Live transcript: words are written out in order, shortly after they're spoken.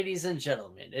Ladies and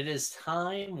gentlemen, it is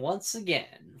time once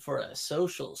again for a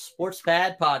social sports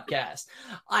pad podcast.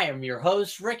 I am your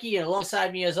host, Ricky, and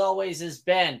alongside me, as always, is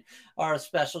Ben. Our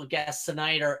special guests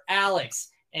tonight are Alex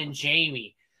and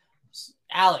Jamie.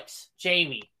 Alex,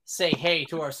 Jamie, say hey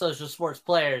to our social sports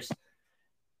players.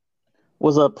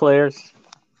 What's up, players?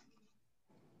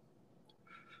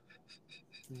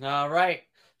 All right.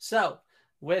 So,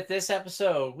 with this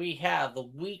episode, we have the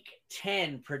Week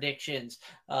 10 predictions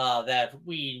that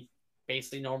we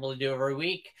basically normally do every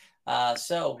week.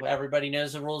 So, everybody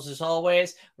knows the rules as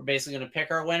always. We're basically going to pick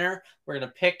our winner. We're going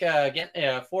to pick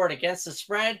for it against the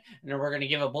spread, and then we're going to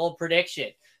give a bold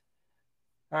prediction.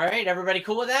 All right. Everybody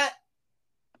cool with that?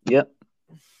 Yep.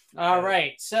 All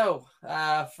right. So,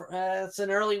 it's an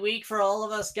early week for all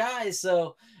of us guys.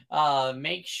 So,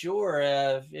 make sure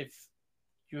if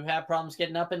you have problems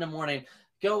getting up in the morning,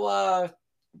 go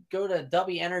to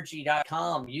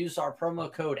wenergy.com. Use our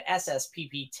promo code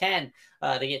SSPP10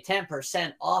 to get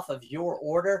 10% off of your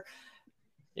order.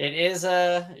 It is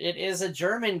a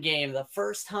German game, the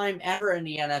first time ever in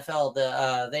the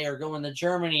NFL. They are going to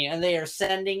Germany and they are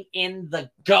sending in the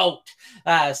GOAT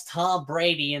as Tom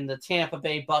Brady and the Tampa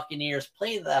Bay Buccaneers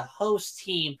play the host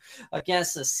team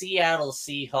against the Seattle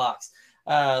Seahawks.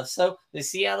 So the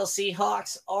Seattle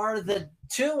Seahawks are the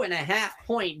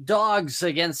 2.5-point dogs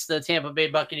against the Tampa Bay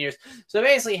Buccaneers. So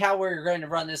basically how we're going to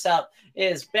run this out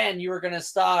is, Ben, you were going to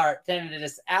start, then it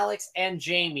is Alex and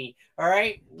Jamie. All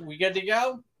right, we good to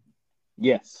go?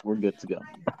 Yes, we're good to go.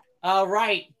 All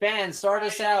right, Ben, start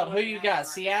us out. Who you got,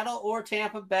 Seattle or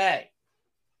Tampa Bay?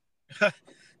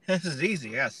 This is easy.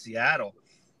 Yeah, Seattle.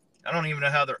 I don't even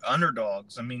know how they're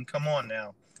underdogs. I mean, come on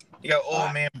now. You got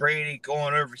old man Brady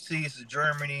going overseas to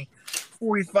Germany,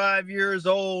 45 years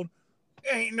old.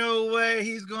 Ain't no way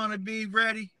he's gonna be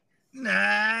ready.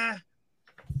 Nah.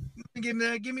 Give me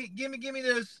that. Give me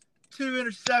those 2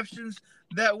 interceptions,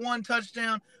 that 1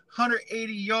 touchdown,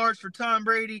 180 yards for Tom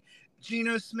Brady.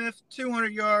 Geno Smith,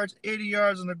 200 yards, 80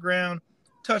 yards on the ground,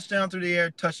 touchdown through the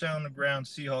air, touchdown on the ground.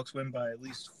 Seahawks win by at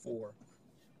least 4.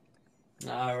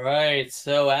 All right.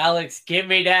 So Alex, give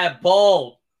me that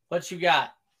bold. What you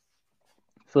got?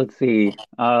 So let's see.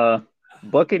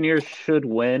 Buccaneers should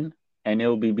win, and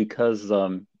it'll be because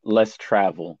less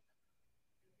travel.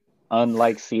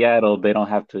 Unlike Seattle, they don't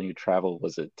have to travel.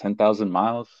 Was it 10,000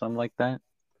 miles, something like that?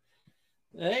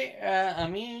 I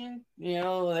mean,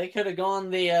 they could have gone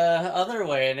the other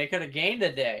way, and they could have gained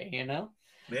a day. Yeah,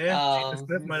 Geno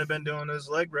Smith might have been doing those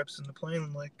leg reps in the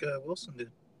plane like Wilson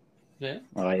did. Yeah.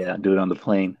 Oh yeah, do it on the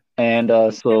plane. And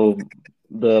so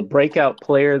the breakout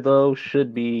player though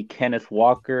should be Kenneth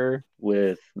Walker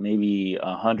with maybe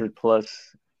 100+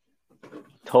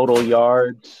 total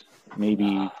yards, maybe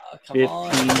come 15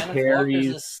 on. Kenneth carries.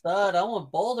 Walker's a stud. I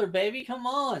want Boulder, baby. Come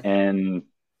on. And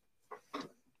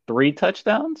 3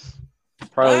 touchdowns,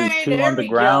 probably right, 2 on the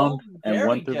ground and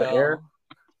 1 through the air.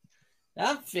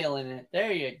 I'm feeling it.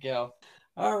 There you go.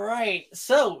 All right.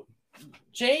 So,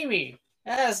 Jamie,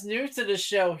 as new to the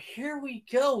show, here we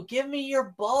go. Give me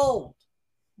your bold.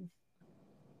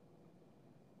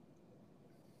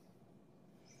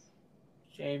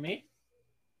 Jamie?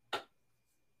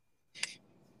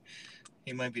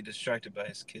 He might be distracted by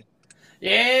his kid.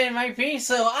 Yeah, it might be.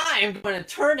 So I am going to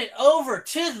turn it over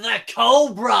to the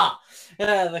Cobra.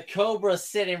 The Cobra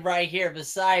sitting right here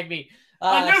beside me.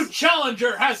 A new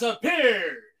challenger has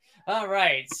appeared. All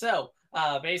right. So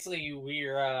basically,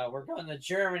 we're going to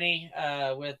Germany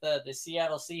with the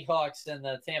Seattle Seahawks and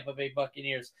the Tampa Bay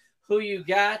Buccaneers. Who you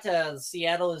got?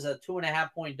 Seattle is a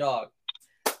 2.5-point dog.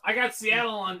 I got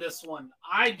Seattle on this one.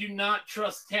 I do not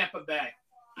trust Tampa Bay.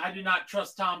 I do not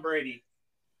trust Tom Brady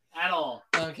at all.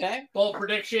 Okay. Bold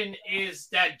prediction is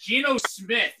that Geno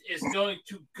Smith is going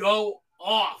to go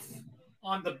off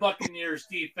on the Buccaneers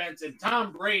defense, and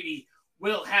Tom Brady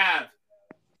will have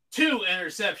 2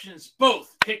 interceptions,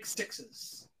 both pick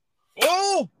sixes.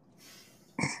 Oh!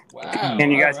 Wow.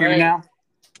 Can you guys hear me now?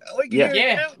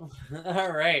 Yeah.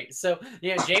 All right. So,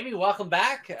 Jamie, welcome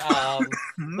back. So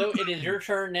it is your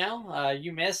turn now.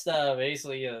 You missed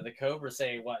basically the Cobra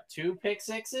say 2 pick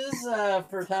sixes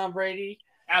for Tom Brady.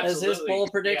 Absolutely. As his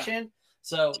bold prediction. Yeah.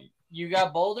 So you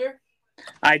got Boulder?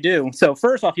 I do. So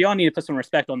first off, y'all need to put some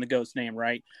respect on the GOAT's name,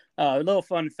 right? A little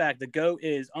fun fact, the GOAT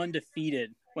is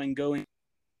undefeated when going.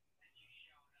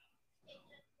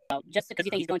 Just because you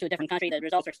think he's going to a different country, the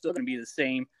results are still going to be the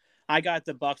same. I got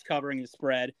the Bucs covering the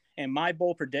spread, and my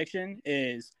bold prediction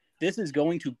is this is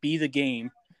going to be the game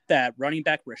that running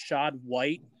back Rachaad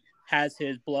White has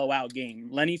his blowout game.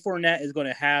 Lenny Fournette is going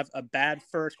to have a bad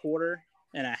first quarter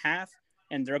and a half,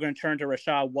 and they're going to turn to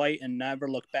Rachaad White and never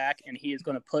look back, and he is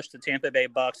going to push the Tampa Bay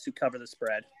Bucs to cover the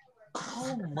spread.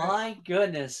 Oh my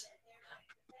goodness.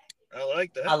 I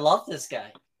like that. I love this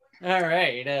guy. All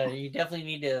right. You definitely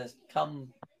need to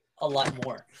come a lot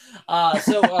more.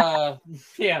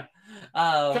 Yeah.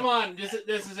 Come on, this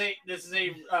is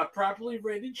a properly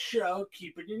rated show.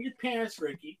 Keep it in your pants,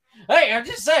 Ricky. Hey, I'm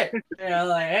just saying.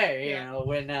 Hey, Yeah.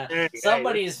 when Hey,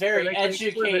 somebody is very they can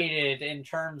split it. educated in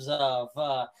terms of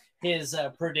his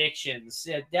predictions,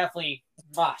 it definitely,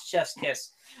 chef's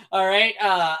kiss. All right.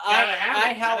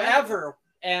 I, however,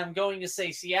 am going to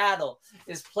say Seattle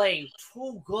is playing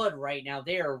too good right now.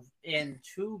 They are in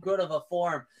too good of a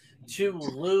form to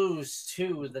lose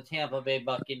to the Tampa Bay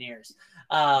Buccaneers.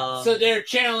 So they're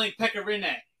channeling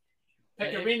Pecorine.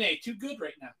 Pecorine, too good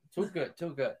right now. Too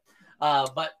good.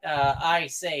 But I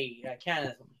say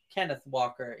Kenneth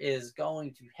Walker is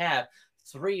going to have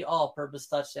 3 all-purpose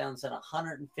touchdowns and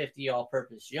 150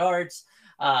 all-purpose yards.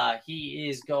 He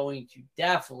is going to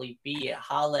definitely be a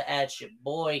holla at your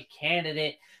boy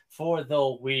candidate for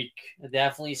the week.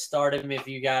 Definitely start him if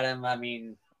you got him. I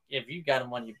mean, if you got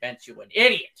him on your bench, you an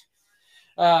idiot.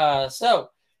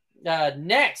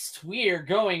 Next we are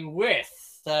going with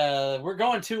we're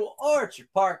going to Orchard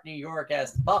Park, New York,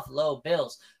 as the Buffalo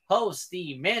Bills host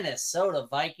the Minnesota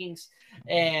Vikings.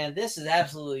 And this is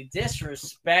absolutely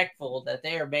disrespectful that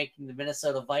they are making the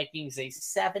Minnesota Vikings a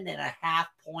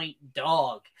 7.5-point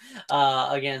dog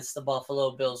against the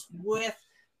Buffalo Bills with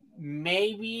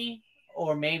maybe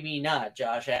or maybe not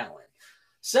Josh Allen.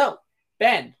 So,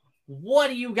 Ben, what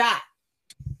do you got?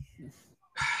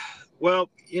 Well,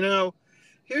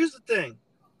 here's the thing.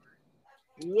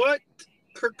 What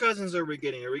Kirk Cousins are we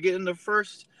getting? Are we getting the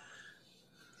first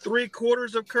 3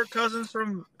 quarters of Kirk Cousins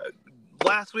from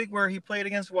last week where he played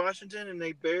against Washington and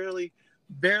they barely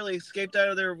escaped out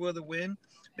of there with a win?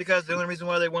 Because the only reason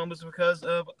why they won was because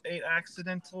of an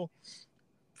accidental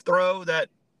throw that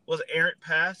was errant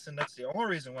pass, and that's the only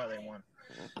reason why they won.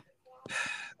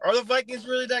 Are the Vikings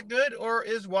really that good, or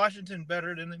is Washington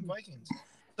better than the Vikings?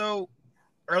 So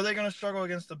are they going to struggle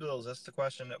against the Bills? That's the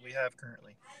question that we have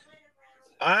currently.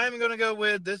 I'm going to go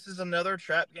with this is another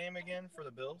trap game again for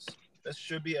the Bills. This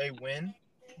should be a win.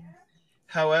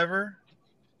 However,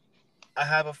 I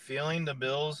have a feeling the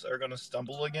Bills are going to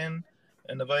stumble again,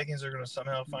 and the Vikings are going to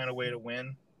somehow find a way to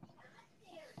win.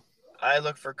 I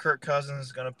look for Kirk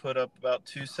Cousins going to put up about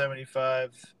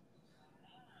 275,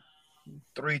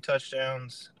 3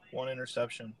 touchdowns, 1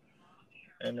 interception,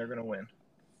 and they're going to win.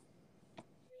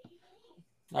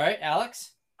 All right,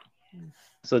 Alex?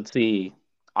 So let's see.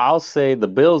 I'll say the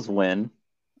Bills win,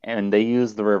 and they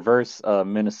use the reverse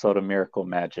Minnesota Miracle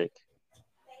magic.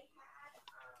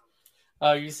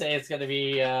 Oh, you say it's going to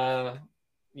be,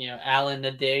 Allen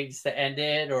to Diggs to end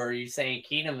it, or are you saying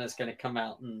Keenum is going to come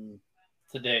out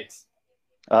to Diggs?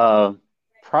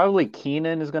 Probably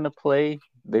Keenan is going to play.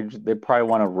 They probably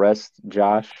want to rest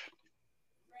Josh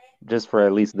just for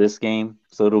at least this game.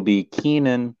 So it'll be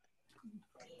Keenan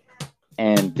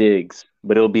and Diggs,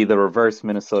 but it'll be the reverse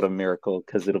Minnesota Miracle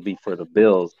because it'll be for the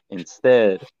Bills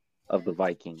instead of the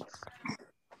Vikings.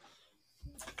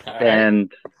 All right.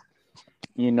 And,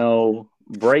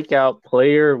 breakout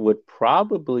player would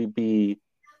probably be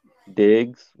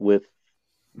Diggs with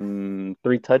 3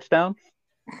 touchdowns.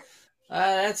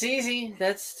 That's easy.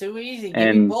 That's too easy. Give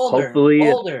And me Boulder. hopefully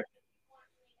Boulder.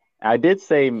 I did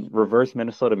say reverse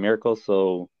Minnesota Miracle,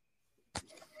 so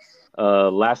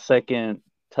last second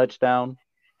touchdown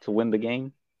to win the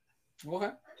game.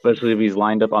 Okay. Especially if he's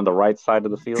lined up on the right side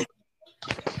of the field.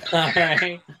 All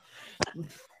right.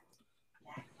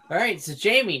 All right. So,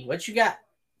 Jamie, what you got?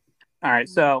 All right.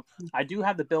 So I do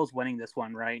have the Bills winning this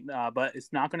one, right? But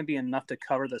it's not going to be enough to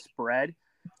cover the spread.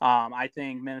 I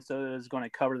think Minnesota is going to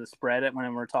cover the spread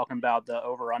when we're talking about the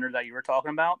over-under that you were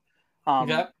talking about.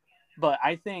 Okay. But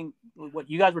I think what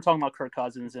you guys were talking about, Kirk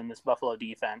Cousins and this Buffalo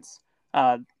defense.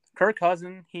 Kirk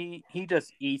Cousins, he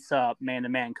just eats up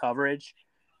man-to-man coverage,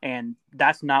 and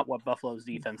that's not what Buffalo's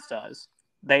defense does.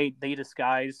 They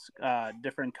disguise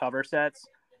different cover sets,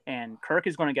 and Kirk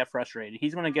is going to get frustrated.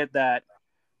 He's going to get that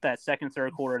second,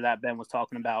 third quarter that Ben was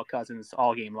talking about Cousins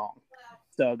all game long.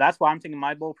 So that's why I'm thinking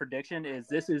my bold prediction is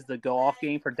this is the go-off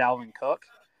game for Dalvin Cook.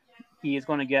 He is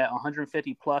going to get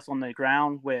 150 plus on the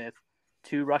ground with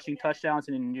 2 rushing touchdowns,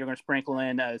 and you're going to sprinkle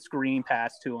in a screen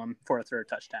pass to him for a 3rd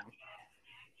touchdown.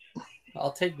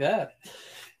 I'll take that.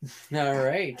 All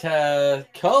right.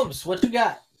 Cobes, what you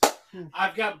got?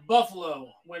 I've got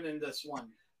Buffalo winning this one.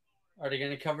 Are they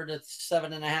going to cover the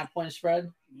 7.5-point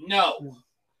spread? No,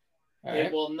 All they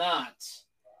right. will not.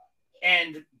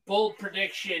 And bold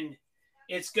prediction,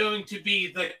 it's going to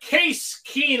be the Case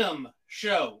Keenum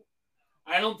show.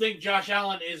 I don't think Josh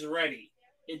Allen is ready.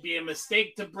 It'd be a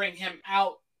mistake to bring him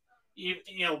out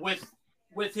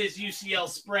with his UCL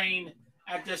sprain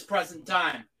at this present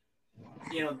time.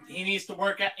 He needs to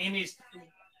work out.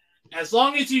 As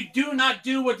long as you do not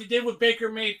do what you did with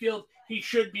Baker Mayfield, he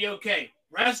should be okay.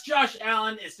 Rest Josh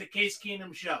Allen. It's the Case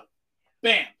Keenum show.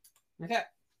 Bam. Okay.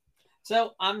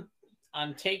 So I'm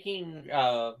taking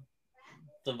the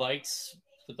Vikes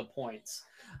with the points.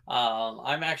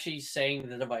 I'm actually saying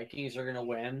that the Vikings are going to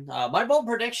win. My bold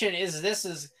prediction is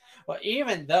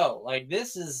even though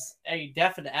this is a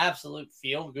definite absolute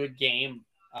feel good game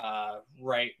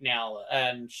right now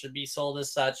and should be sold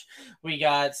as such. We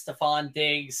got Stephon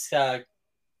Diggs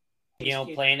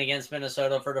playing against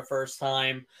Minnesota for the first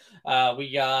time.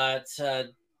 We got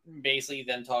basically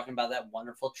them talking about that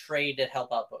wonderful trade that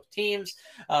helped out both teams.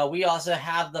 We also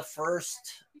have the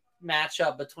first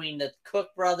matchup between the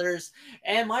Cook brothers,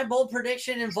 and my bold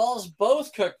prediction involves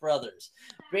both Cook brothers.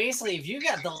 Basically, if you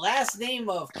got the last name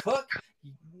of Cook,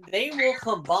 they will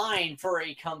combine for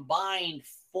a combined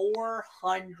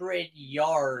 400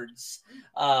 yards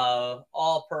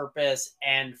all purpose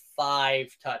and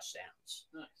 5 touchdowns.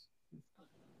 Nice.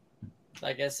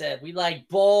 Like I said, we like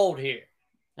bold here.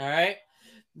 All right.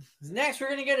 Next, we're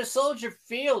going to go to Soldier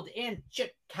Field in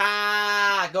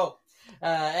Chicago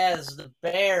as the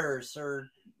Bears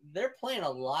they're playing a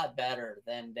lot better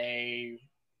than they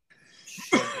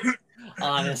should be,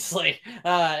 honestly.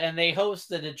 And they host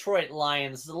the Detroit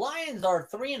Lions. The Lions are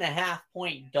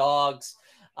 3.5-point dogs.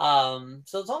 So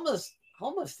it's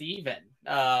almost even,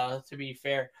 to be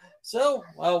fair. So,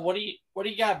 what do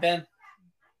you got, Ben?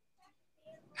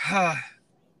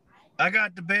 I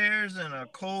got the Bears in a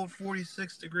cold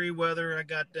 46-degree weather. I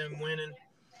got them winning.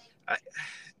 I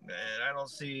don't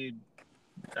see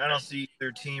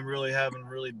their team really having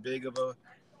really big of a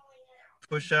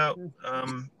push out.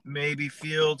 Maybe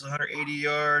Fields 180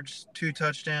 yards, 2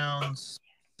 touchdowns,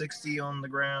 60 on the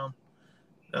ground.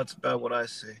 That's about what I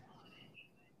see.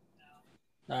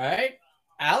 All right,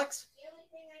 Alex.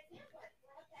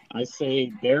 I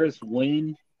say Bears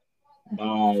win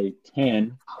by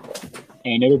 10,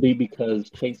 and it'll be because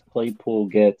Chase Claypool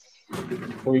gets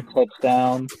 3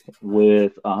 touchdowns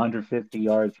with 150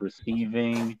 yards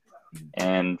receiving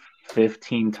and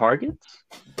 15 targets.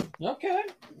 Okay.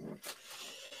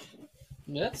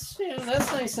 That's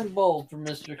nice and bold for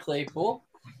Mr. Claypool.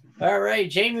 All right,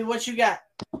 Jamie, what you got?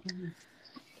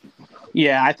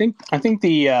 Yeah, I think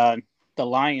the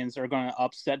Lions are going to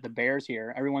upset the Bears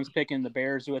here. Everyone's picking the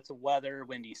Bears with the weather,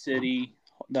 Windy City,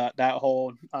 that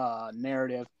whole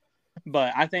narrative.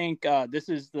 But I think this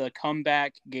is the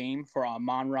comeback game for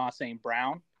Amon-Ra St.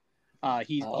 Brown.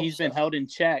 He's been held in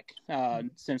check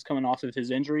since coming off of his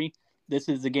injury. This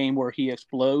is the game where he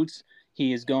explodes.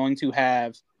 He is going to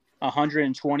have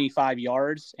 125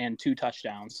 yards and 2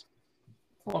 touchdowns.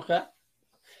 Okay.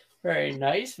 Very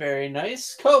nice, very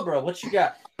nice. Cobra, what you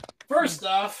got? First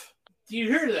off, do you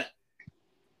hear that?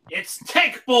 It's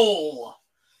Tank Bowl.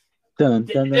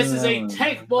 This is a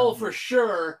Tank Bowl for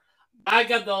sure. I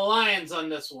got the Lions on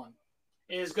this one.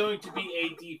 It is going to be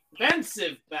a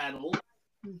defensive battle,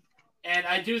 and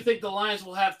I do think the Lions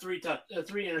will have 3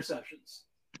 interceptions.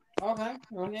 Okay.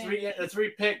 3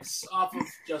 picks off of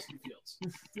Justin Fields.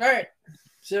 All right.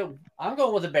 So I'm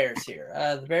going with the Bears here.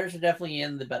 The Bears are definitely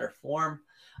in the better form,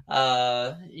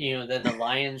 than the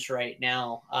Lions right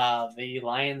now. The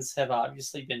Lions have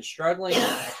obviously been struggling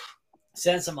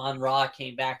since Amon-Ra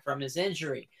came back from his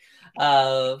injury.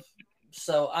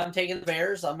 So I'm taking the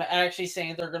Bears. I'm actually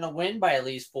saying they're going to win by at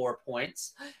least 4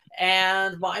 points.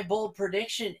 And my bold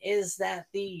prediction is that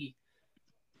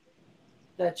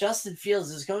Justin Fields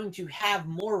is going to have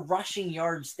more rushing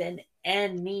yards than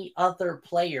any other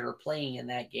player playing in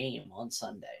that game on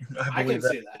Sunday. I can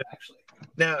see that, actually.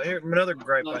 Now, here, another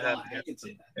gripe I have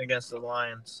against the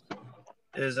Lions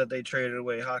is that they traded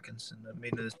away Hawkinson. That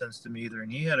made no sense to me either,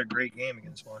 and he had a great game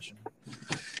against Washington.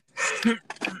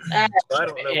 I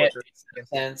don't know what they're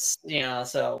sense,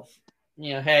 so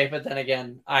hey, but then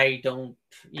again, I don't,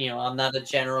 I'm not a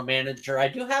general manager. I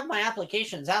do have my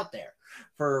applications out there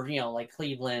for like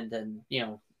Cleveland and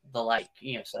the like,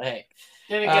 so hey.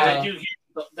 And again, I do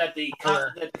hear that the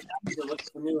looks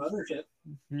for new ownership.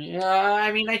 Yeah,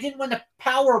 I mean, I didn't win the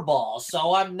Powerball,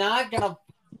 so I'm not gonna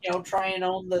try and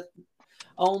own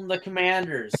the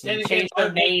Commanders and change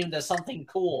their name to something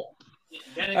cool.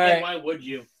 Then again, why would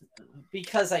you?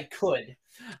 Because I could.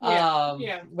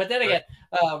 Yeah. But then again,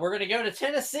 we're going to go to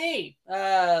Tennessee.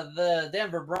 The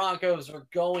Denver Broncos are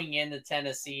going into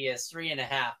Tennessee as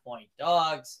 3.5-point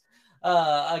dogs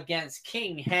against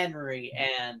King Henry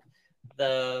and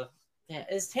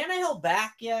is Tannehill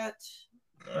back yet?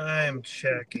 I'm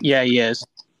checking. Yeah, he is.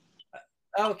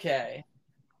 Okay.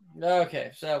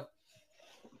 So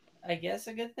I guess,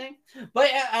 a good thing.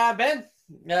 But Ben,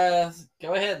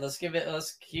 go ahead. Let's keep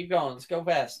going. Let's go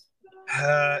fast.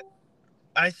 I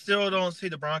still don't see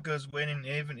the Broncos winning,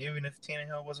 even if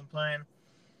Tannehill wasn't playing.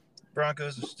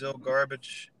 Broncos are still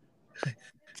garbage.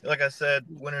 Like I said,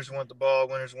 winners want the ball,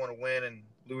 winners want to win, and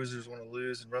losers want to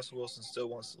lose. And Russell Wilson still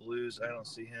wants to lose. I don't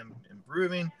see him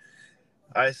improving.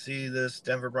 I see this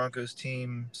Denver Broncos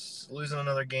team losing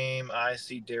another game. I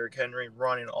see Derrick Henry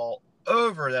running all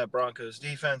over that Broncos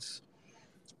defense.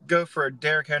 Go for a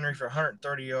Derrick Henry for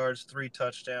 130 yards, 3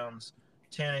 touchdowns.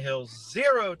 Tannehill,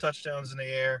 0 touchdowns in the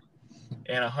air,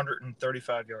 and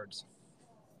 135 yards.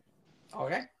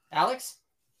 Okay. Alex?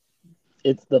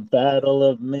 It's the battle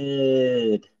of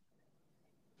mid.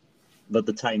 But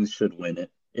the Titans should win it.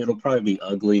 It'll probably be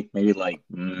ugly, maybe like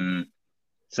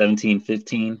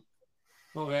 17-15.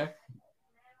 Okay.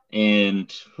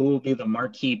 And who will be the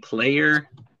marquee player?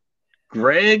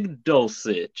 Greg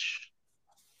Dulcich.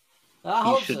 I He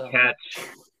hope should so. catch.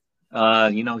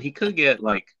 He could get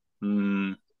like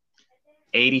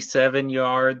 87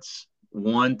 yards,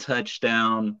 1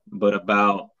 touchdown, but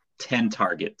about 10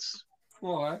 targets.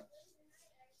 Okay.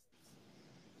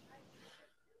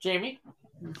 Jamie?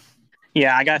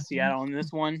 Yeah, I got Seattle in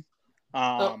this one.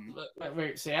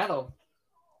 Wait, Seattle.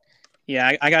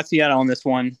 Yeah, I got Seattle on this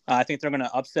one. I think they're going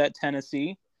to upset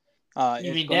Tennessee.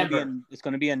 You mean Denver? It's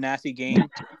going to be a nasty game,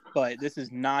 but this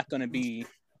is not going to be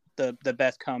the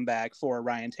best comeback for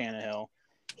Ryan Tannehill.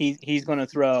 He's going to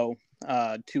throw 2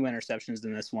 interceptions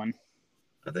in this one.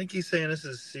 I think he's saying this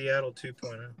is Seattle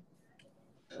 2.0.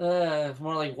 It's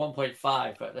more like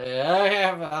 1.5, but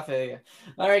I feel you.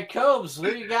 All right, Cobes,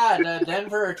 what do you got?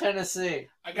 Denver or Tennessee?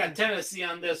 I got Tennessee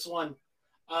on this one.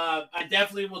 I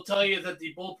definitely will tell you that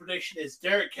the bold prediction is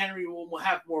Derrick Henry will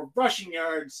have more rushing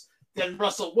yards than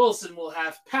Russell Wilson will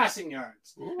have passing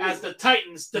yards as the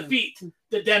Titans defeat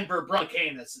the Denver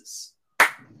Broncos.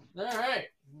 All right.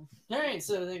 All right,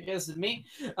 so I guess it's me.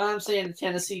 I'm saying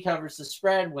Tennessee covers the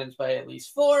spread, wins by at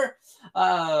least 4.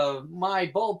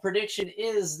 My bold prediction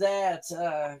is that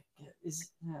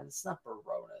it's not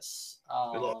Baronis.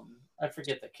 I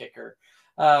forget the kicker.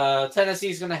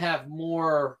 Tennessee's going to have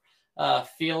more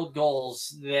field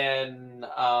goals than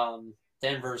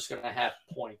Denver's going to have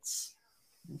points.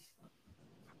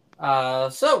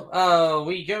 So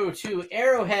we go to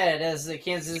Arrowhead as the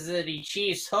Kansas City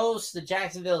Chiefs host the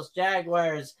Jacksonville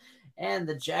Jaguars, and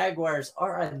the Jaguars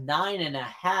are a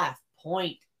 9.5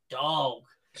 point dog.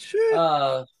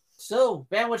 So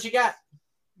Ben, what you got?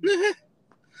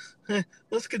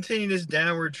 Let's continue this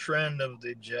downward trend of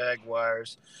the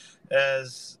Jaguars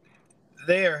as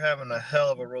they are having a hell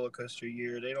of a roller coaster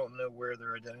year. They don't know where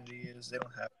their identity is. They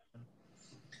don't have one.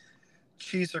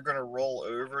 Chiefs are going to roll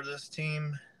over this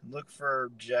team. Look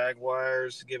for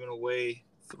Jaguars giving away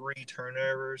 3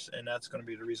 turnovers, and that's going to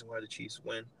be the reason why the Chiefs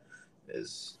win.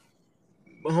 Is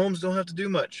Mahomes don't have to do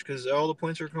much because all the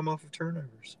points are come off of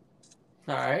turnovers.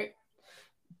 All right,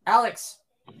 Alex.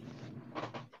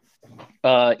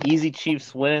 Easy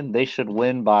Chiefs win. They should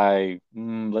win by,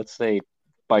 let's say,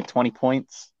 by 20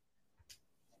 points.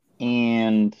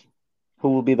 And who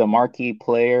will be the marquee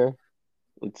player?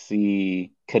 Let's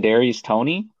see, Kadarius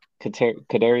Toney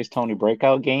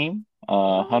breakout game.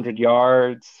 100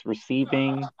 yards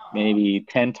receiving, maybe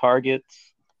 10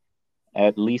 targets,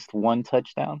 at least 1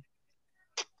 touchdown.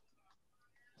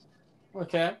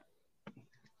 Okay.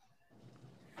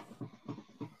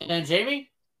 And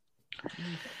Jamie?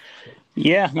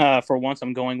 Yeah, for once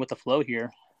I'm going with the flow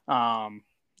here.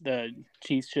 The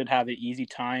Chiefs should have an easy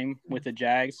time with the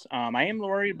Jags. I am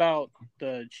worried about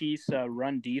the Chiefs'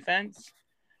 run defense.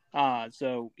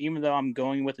 So even though I'm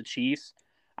going with the Chiefs,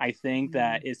 I think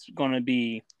that it's going to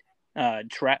be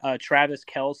Travis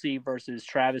Kelce versus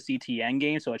Travis Etienne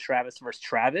game. So a Travis versus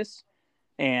Travis.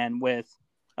 And with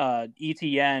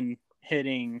Etienne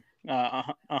hitting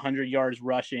 100 yards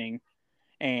rushing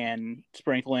and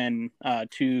sprinkling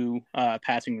 2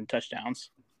 passing touchdowns.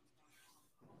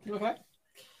 Okay.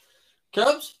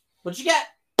 Cubs, what you got?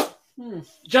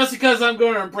 Just because I'm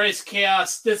going to embrace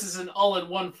chaos, this is an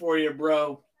all-in-one for you,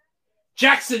 bro.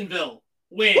 Jacksonville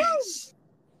wins. Woo!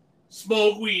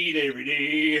 Smoke weed every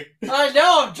day. I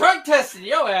know, I'm drug testing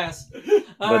your ass.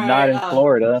 But not in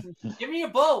Florida. Give me a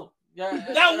bowl.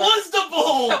 That was the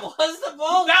bowl. That was the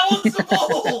bowl. That was the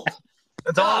bowl.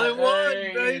 That's all it was,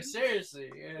 baby.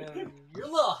 Seriously, you're a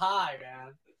little high,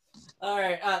 man. All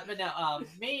right, but now,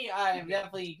 me, I am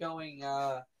definitely going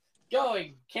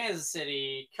Kansas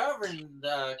City, covering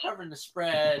the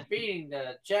spread, beating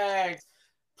the Jags,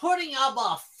 putting up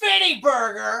a fitty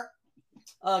burger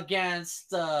against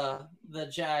the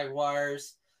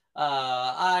Jaguars.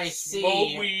 I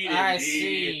Smoke weed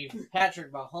see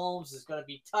Patrick Mahomes is going to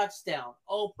be touchdown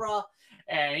Oprah,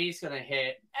 and he's going to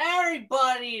hit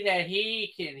everybody that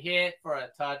he can hit for a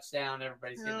touchdown.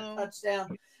 Everybody's getting a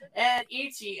touchdown. And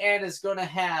ETN is going to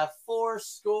have 4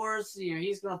 scores.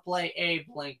 He's going to play Abe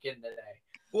Lincoln today.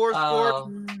 4 scores,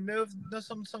 no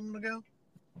something to go.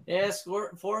 Yeah,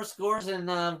 4 scores in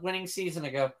winning season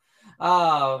ago.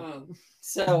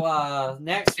 So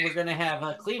next we're gonna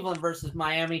have Cleveland versus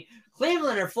Miami.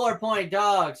 Cleveland are 4-point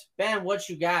dogs. Ben, what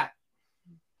you got?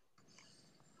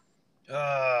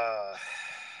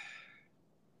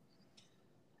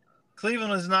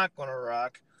 Cleveland is not going to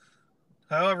rock.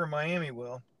 However, Miami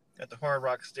will at the Hard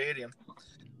Rock Stadium.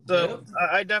 So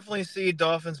I definitely see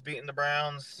Dolphins beating the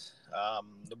Browns.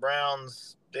 The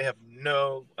Browns, they have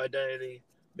no identity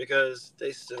because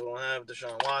they still don't have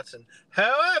Deshaun Watson.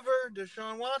 However,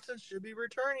 Deshaun Watson should be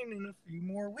returning in a few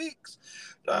more weeks.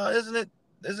 Isn't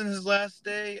his last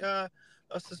day a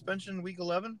suspension week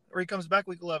 11? Or he comes back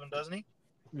week 11, doesn't he?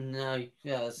 No,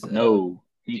 yes. No,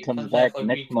 he comes back like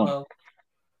next month. 12.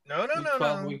 No. Week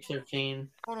 12, week 13.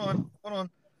 Hold on. Let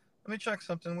me check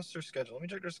something. What's their schedule? Let me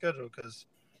check their schedule because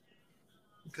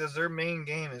their main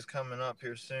game is coming up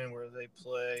here soon where they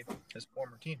play his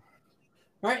former team.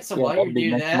 All right, so Yeah, while you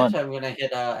do that, month. I'm going to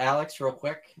hit Alex real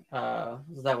quick. So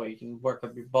that way you can work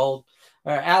up your bold.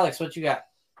 All right, Alex, what you got?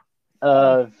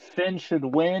 Finn should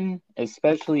win,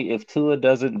 especially if Tua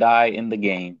doesn't die in the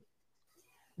game.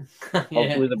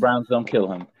 Hopefully the Browns don't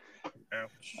kill him.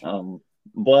 Ouch.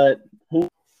 But who?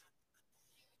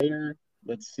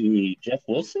 Let's see, Jeff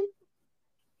Wilson.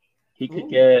 He could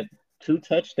get 2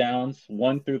 touchdowns,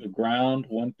 1 through the ground,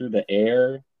 1 through the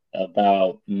air,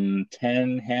 about 10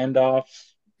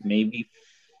 handoffs, maybe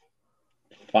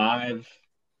 5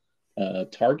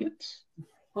 targets.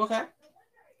 Okay.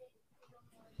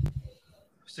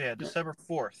 So yeah, December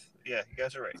 4th. Yeah, you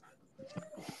guys are right.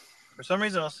 For some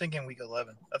reason, I was thinking week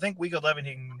 11. I think week 11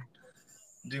 he can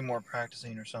do more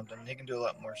practicing or something. He can do a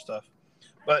lot more stuff.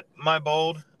 But my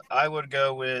bold, I would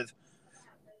go with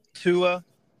Tua.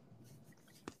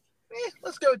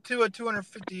 Let's go Tua,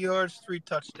 250 yards, 3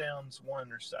 touchdowns, 1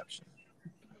 interception.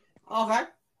 Okay.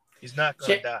 He's not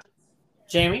going to die.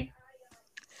 Jamie?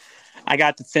 I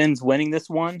got the Finns winning this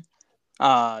one,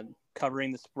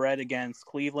 covering the spread against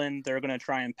Cleveland. They're going to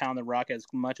try and pound the rock as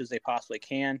much as they possibly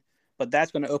can. But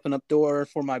that's going to open up door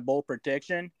for my bold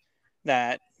prediction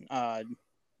that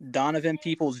Donovan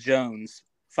Peoples-Jones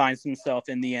finds himself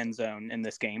in the end zone in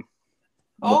this game.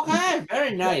 Okay,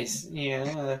 very nice.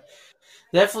 Yeah,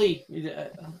 definitely.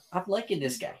 I'm liking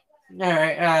this guy. All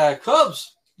right,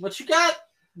 Cubs, what you got?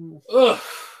 Ugh.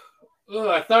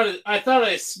 I thought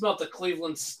I smelt the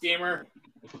Cleveland steamer.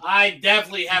 I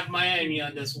definitely have Miami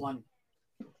on this one.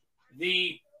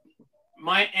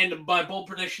 My bold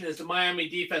prediction is the Miami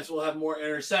defense will have more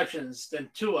interceptions than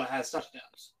Tua has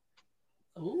touchdowns.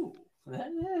 Ooh, I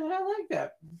like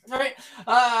that. All right.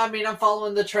 I'm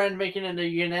following the trend, making it a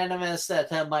unanimous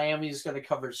that Miami is going to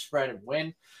cover the spread and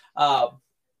win.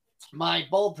 My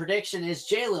bold prediction is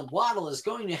Jalen Waddle is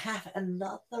going to have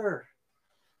another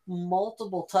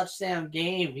multiple touchdown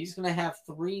game. He's going to have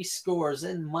 3 scores,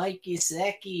 and Mike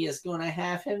Gesicki is going to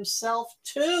have himself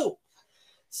 2.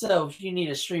 So if you need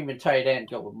a streaming tight end,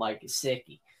 go with Mike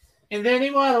Gesicki. And then he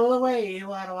waddle away.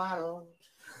 Waddle.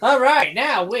 All right,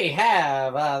 now we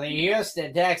have the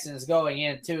Houston Texans going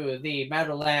into the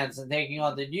Meadowlands and taking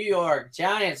on the New York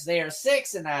Giants. They are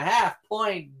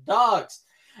 6.5-point dogs.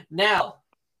 Now,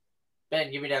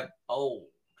 Ben, give me that bold.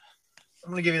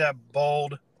 I'm going to give you that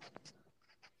bold.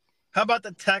 How about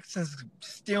the Texans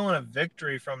stealing a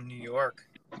victory from New York?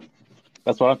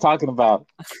 That's what I'm talking about.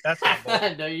 That's my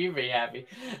bold. No, you'd be happy.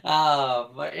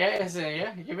 But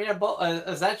yeah, give me that bold.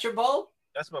 Is that your bold?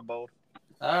 That's my bold.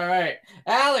 All right.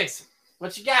 Alex,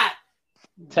 what you got?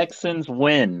 Texans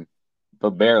win,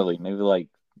 but barely. Maybe like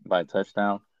by a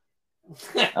touchdown.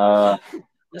 That's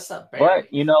not bad.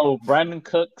 But, Brandon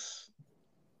Cooks,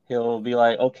 he'll be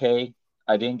like, okay,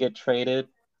 I didn't get traded.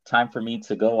 Time for me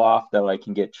to go off that I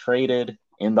can get traded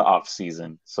in the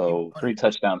offseason. So 3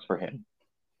 touchdowns for him.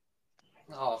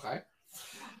 Oh, okay.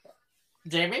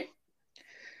 Jamie?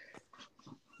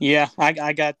 Yeah,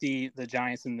 I got the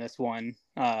Giants in this one.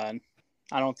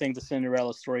 I don't think the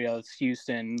Cinderella story of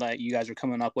Houston that you guys are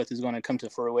coming up with is going to come to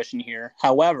fruition here.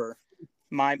 However,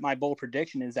 my bold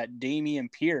prediction is that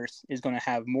Dameon Pierce is going to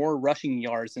have more rushing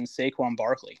yards than Saquon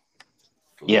Barkley.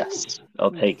 Yes, I'll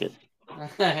take it.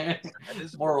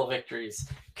 Moral victories.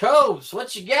 Cobes,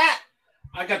 what you got?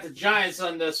 I got the Giants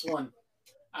on this one.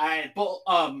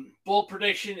 Bold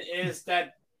prediction is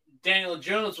that Daniel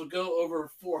Jones will go over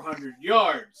 400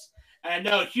 yards. I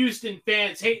know Houston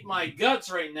fans hate my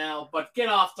guts right now, but get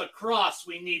off the cross.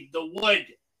 We need the wood.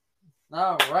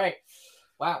 All right.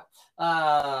 Wow.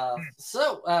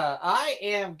 So I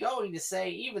am going to say,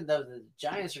 even though the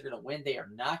Giants are going to win, they are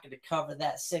not going to cover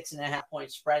that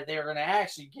 6.5-point spread. They are going to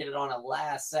actually get it on a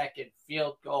last-second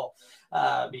field goal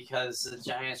because the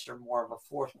Giants are more of a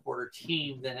fourth-quarter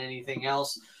team than anything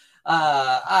else.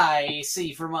 I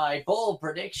see for my bold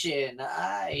prediction,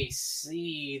 I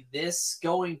see this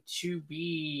going to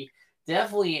be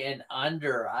definitely an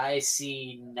under. I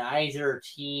see neither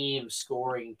team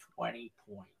scoring 20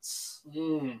 points.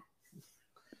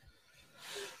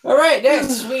 All right,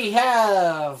 next we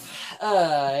have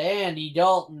Andy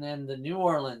Dalton and the New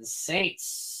Orleans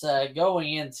Saints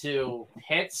going into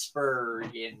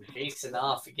Pittsburgh and facing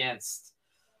off against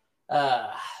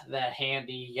that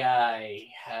handy guy,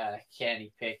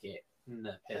 Kenny Pickett, and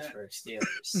the Pittsburgh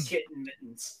Steelers. Kitten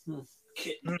mittens.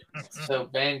 Kitten mittens. So,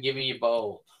 Ben, give me your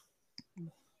bold.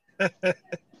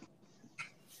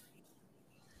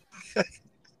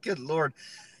 Good Lord.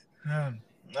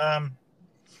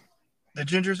 The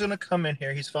Ginger's going to come in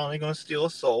here. He's finally going to steal a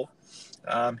soul.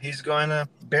 He's going to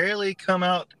barely come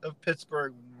out of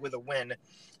Pittsburgh with a win.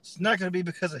 It's not going to be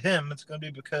because of him. It's going to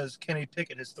be because Kenny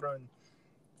Pickett has thrown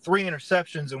 3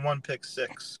 interceptions and 1 pick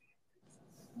six.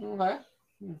 Okay.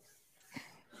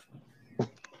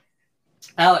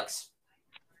 Alex.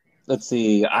 Let's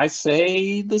see. I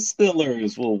say the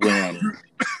Steelers will win.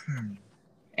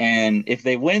 And if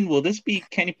they win, will this be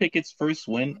Kenny Pickett's first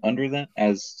win under that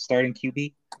as starting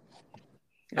QB?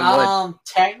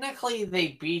 Technically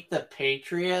they beat the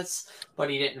Patriots, but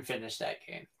he didn't finish that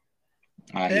game.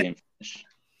 He didn't finish.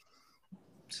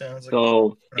 Sounds like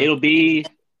so it'll be,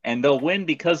 and they'll win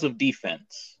because of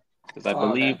defense. Because I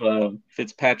believe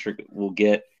Fitzpatrick will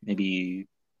get maybe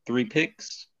 3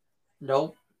 picks.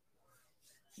 Nope.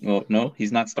 Well, no,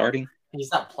 he's not starting.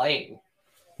 He's not playing.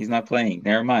 He's not playing.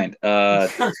 Never mind.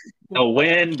 They'll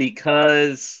win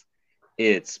because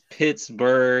it's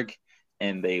Pittsburgh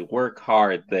and they work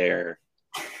hard there.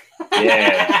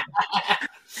 Yeah.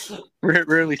 We're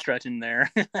really stretching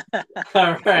there.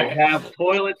 All right. They have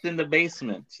toilets in the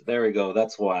basement. There we go.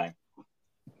 That's why.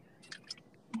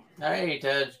 All right,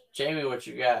 Jamie, what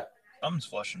you got? I'm just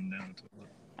flushing down the toilet.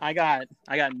 I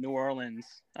got New Orleans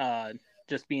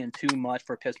just being too much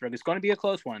for Pittsburgh. It's going to be a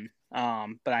close one,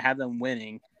 but I have them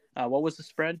winning. What was the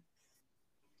spread?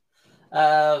 It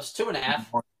was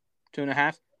 2.5.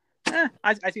 2.5?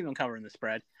 I see them covering the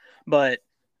spread, but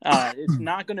it's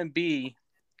not going to be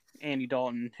Andy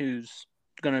Dalton who's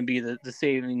going to be the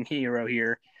saving hero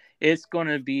here. It's going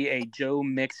to be a Joe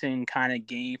Mixon kind of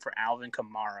game for Alvin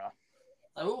Kamara.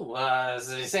 Oh,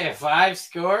 did you say 5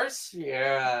 scores?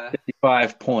 Yeah.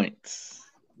 55 points.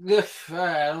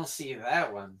 I don't see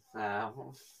that one.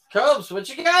 Cobes, what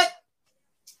you got?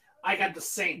 I got the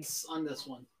Saints on this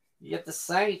one. You get the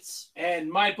Saints. And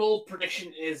my bold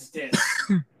prediction is this.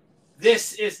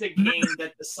 This is the game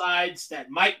that decides that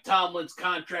Mike Tomlin's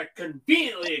contract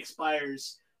conveniently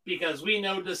expires because we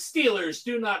know the Steelers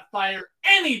do not fire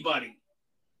anybody.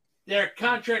 Their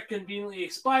contract conveniently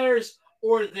expires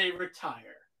or they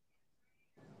retire.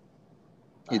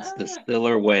 It's the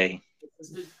Steeler way.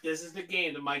 This is the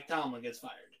game that Mike Tomlin gets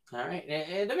fired. All right.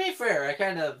 And to be fair, I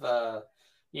kind of,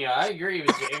 I agree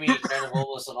with Jamie kind of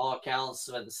almost on all accounts.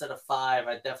 But instead of 5,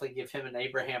 I'd definitely give him an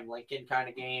Abraham Lincoln kind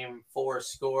of game, 4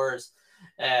 scores.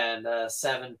 And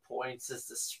 7 points is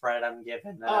the spread I'm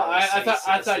giving. I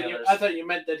thought you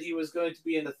meant that he was going to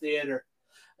be in the theater.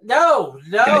 No.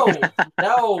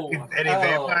 Any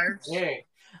vampires? Yeah.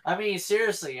 I mean,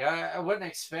 seriously, I wouldn't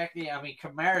expect the. I mean,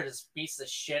 Kamara just beats the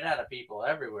shit out of people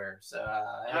everywhere. So,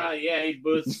 he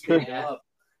boots up.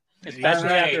 Especially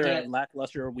after a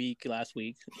lackluster week last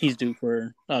week. He's due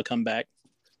for a comeback.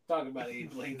 Talk about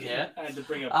Abe Lincoln. Yeah. I had to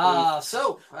bring up.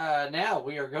 So now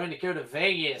we are going to go to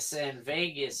Vegas, and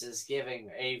Vegas is giving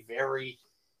a very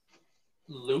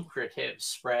lucrative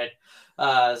spread.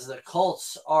 The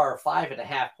Colts are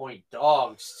 5.5-point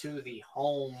dogs to the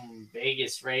home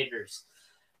Vegas Raiders.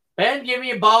 Ben, give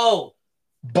me a bold.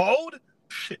 Bold?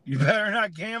 You better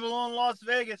not gamble on Las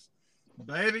Vegas,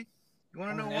 baby. You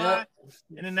want to know why?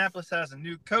 Indianapolis has a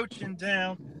new coach in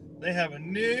town. They have a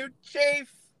new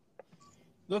chief.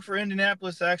 Look for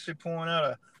Indianapolis actually pulling out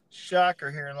a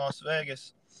shocker here in Las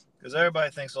Vegas because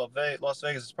everybody thinks Las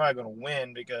Vegas is probably going to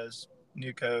win because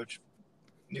new coach,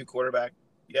 new quarterback.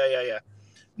 Yeah.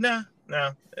 No,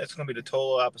 it's going to be the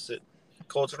total opposite.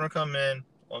 Colts are going to come in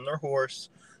on their horse,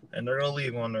 and they're going to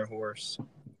leave on their horse.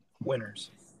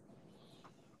 Winners.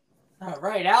 All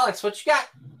right, Alex, what you got?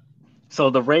 So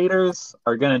the Raiders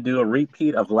are going to do a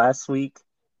repeat of last week,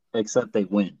 except they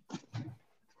win.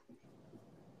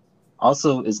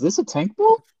 Also, is this a tank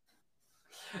bowl?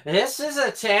 This is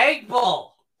a tank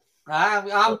bowl.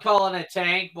 I'm calling it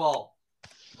tank bowl.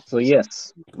 So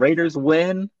yes, Raiders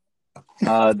win.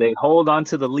 They hold on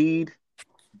to the lead.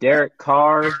 Derek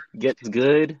Carr gets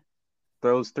good,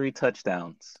 throws 3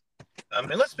 touchdowns. I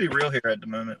mean, let's be real here at the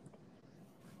moment.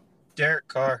 Derek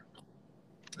Carr,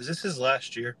 is this his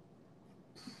last year?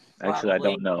 Actually, I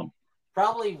don't know.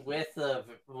 Probably with the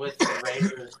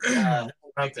Raiders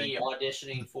might be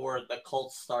auditioning for the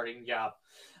Colts starting job.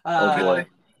 Oh boy.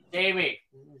 Jamie.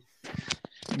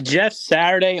 Jeff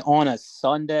Saturday on a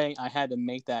Sunday. I had to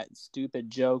make that stupid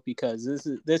joke because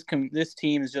this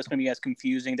team is just going to be as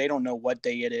confusing. They don't know what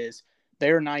day it is.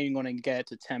 They're not even going to get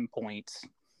to 10 points.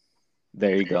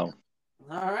 There you go.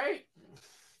 All right,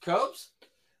 Copes.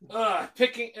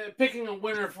 Picking a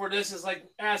winner for this is like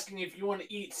asking if you want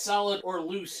to eat solid or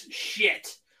loose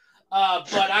shit.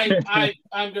 But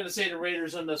I'm going to say the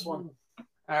Raiders on this one.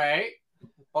 All right,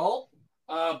 bold.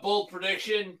 Bold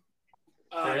prediction.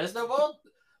 There is no bold.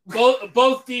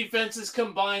 Both defenses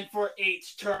combined for 8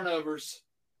 turnovers.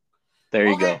 There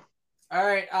you go. All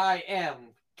right, I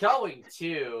am going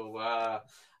to.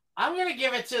 I'm going to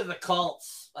give it to the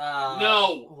Colts.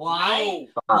 No. Why?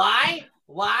 No.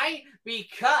 Why?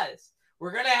 Because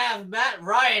we're going to have Matt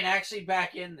Ryan actually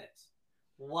back in this.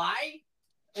 Why?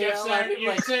 Jeff Saturday,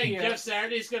 you're saying Jeff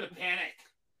Saturday's going to panic.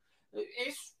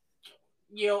 It's,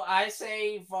 I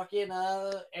say fucking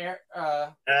Ellinger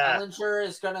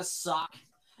is going to suck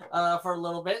for a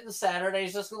little bit, and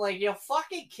Saturday's just going to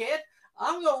fucking kid,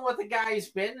 I'm going with the guy who's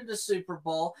been to the Super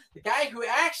Bowl, the guy who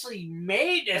actually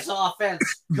made this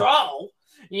offense go,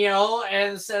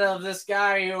 instead of this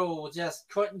guy who just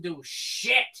couldn't do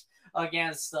shit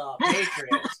against the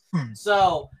Patriots.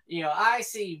 So, I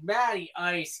see Matty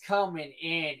Ice coming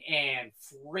in and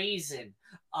freezing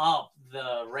up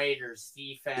the Raiders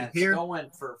defense,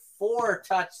 going for 4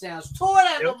 touchdowns, 2 of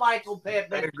them to Michael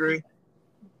Pittman. I agree.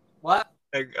 What?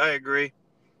 I agree.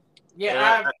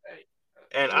 Yeah,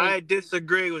 I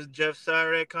disagree with Jeff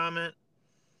Saturday comment.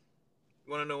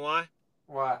 You want to know why?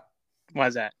 What? Why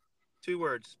is that? 2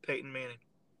 words: Peyton Manning.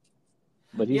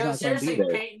 But he's not going to be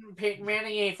there. Peyton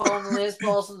Manning ain't falling his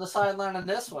balls to the sideline on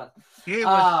this one. He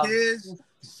was his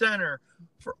center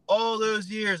for all those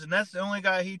years, and that's the only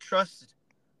guy he trusted.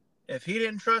 If he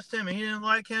didn't trust him and he didn't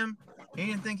like him, he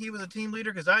didn't think he was a team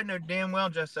leader, because I know damn well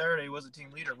Jeff Saturday was a team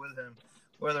leader with him.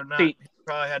 Whether or not he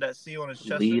probably had that C on his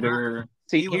chest. Leader.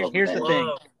 See, here's the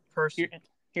thing. Person.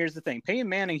 Here's the thing. Peyton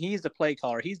Manning, he's the play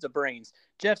caller. He's the brains.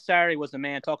 Jeff Saturday was the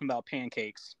man talking about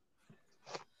pancakes.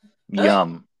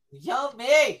 Yum.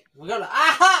 Yummy. We're going to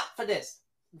aha for this.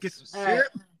 Get some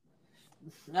syrup.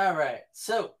 All right.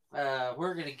 So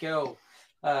we're going to go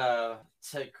to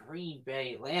Green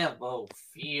Bay Lambeau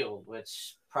Field,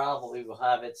 which probably will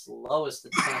have its lowest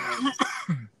attendance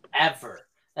ever,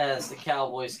 as the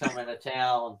Cowboys come into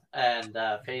town and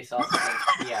face off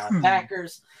against the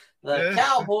Packers. The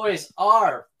Cowboys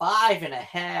are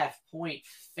 5.5-point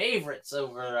favorites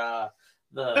over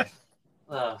the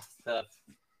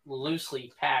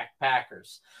loosely packed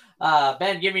Packers.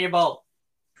 Ben, give me your bold.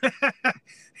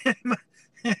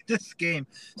 This game.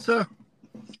 So,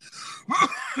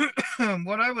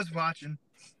 what I was watching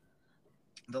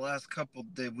the last couple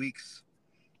of weeks,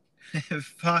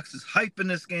 Fox is hyping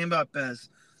this game up as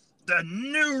the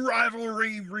new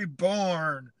rivalry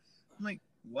reborn. I'm like,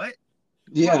 what?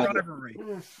 Yeah. What rivalry?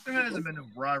 There hasn't been a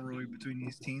rivalry between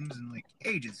these teams in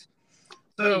ages.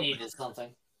 We So needed something.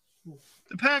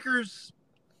 the Packers,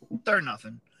 they're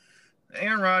nothing.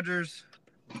 Aaron Rodgers,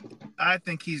 I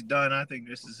think he's done. I think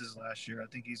this is his last year. I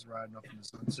think he's riding up in the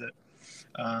sunset.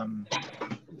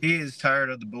 He is tired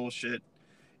of the bullshit.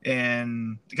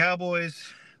 And the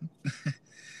Cowboys,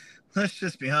 let's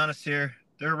just be honest here.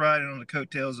 They're riding on the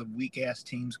coattails of weak-ass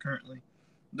teams currently.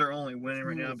 They're only winning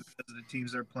right now because of the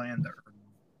teams they're playing. They're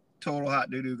total hot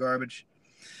doo-doo garbage.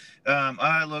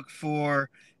 I look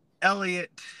for Elliott.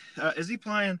 Is he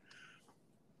playing?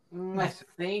 I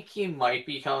think he might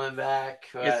be coming back.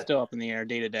 But It's still up in the air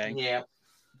day to day. yeah.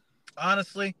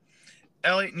 Honestly,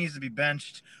 Elliott needs to be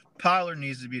benched. Pollard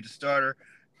needs to be the starter.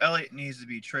 Elliott needs to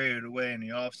be traded away in the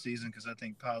offseason because I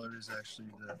think Pollard is actually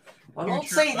the Well, don't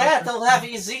say that. They'll have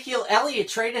Ezekiel Elliott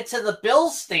traded to the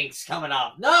Bills stinks coming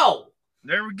up. No.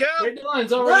 There we go. Trade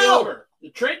deadline's already over. The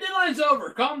trade deadline's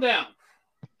over. Calm down.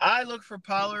 I look for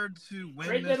Pollard to win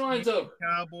Trade this deadline's game over. for the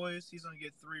Cowboys. He's going to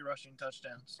get 3 rushing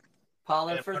touchdowns.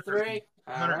 Pollard Yeah, for 3.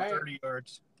 All right. 130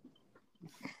 yards.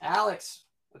 Alex,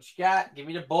 what you got? Give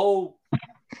me the bold.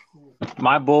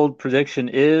 My bold prediction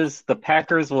is the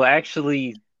Packers will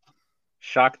actually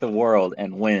shock the world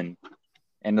and win.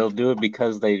 And they'll do it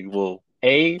because they will,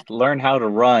 A, learn how to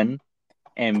run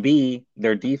and B,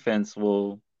 their defense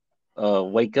will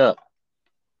wake up.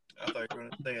 I thought you were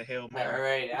going to say a Hail All Mary.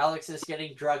 right, Alex is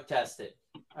getting drug tested.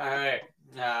 All right,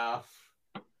 now,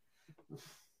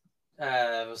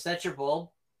 was that your bold?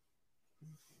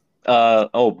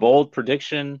 Bold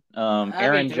prediction.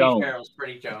 Aaron to Jones. be fair, it was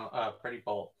pretty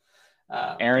bold.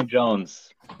 Aaron Jones,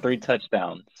 3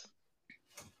 touchdowns.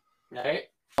 All right,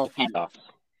 Handoff.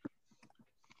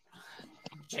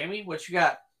 Jamie, what you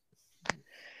got?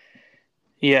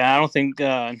 Yeah, I don't think.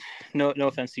 No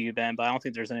offense to you, Ben, but I don't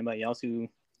think there's anybody else who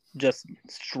just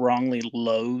strongly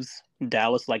loathes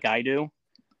Dallas like I do.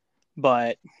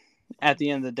 But at the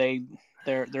end of the day,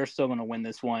 they're still going to win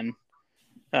this one.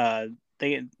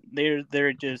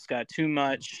 They're just got too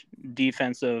much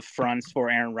defensive fronts for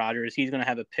Aaron Rodgers. He's going to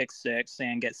have a pick six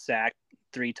and get sacked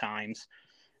 3 times,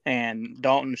 and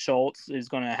Dalton Schultz is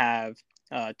going to have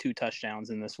 2 touchdowns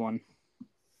in this one.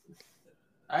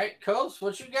 All right, Coach,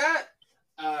 what you got?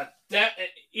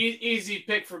 Easy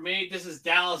pick for me. This is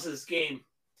Dallas's game.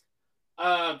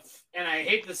 And I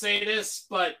hate to say this,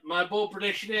 but my bold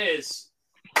prediction is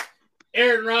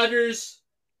Aaron Rodgers,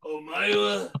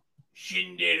 Omaewa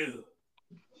Shinderu.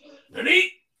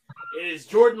 Nani? It is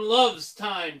Jordan Love's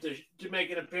time to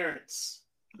make an appearance.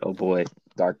 Oh boy,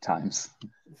 dark times.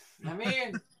 I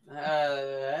mean,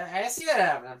 I see that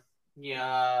happening.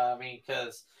 Yeah, I mean,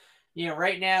 because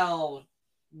right now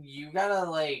you gotta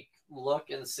look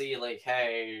and see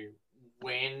hey,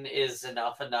 when is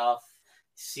enough?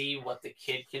 See what the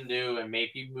kid can do, and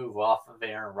maybe move off of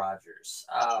Aaron Rodgers.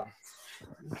 I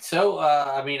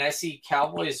mean, I see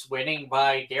Cowboys winning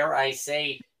by, dare I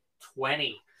say,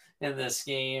 20 in this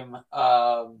game.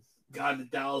 God, the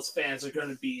Dallas fans are going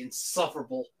to be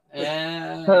insufferable.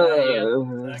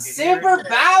 Super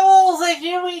Bowels, and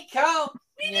here we come.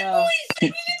 Insert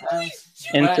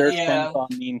SpongeBob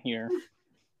meme here.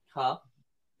 Huh?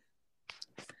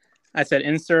 I said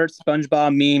insert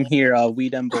SpongeBob meme here. We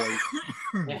them boys.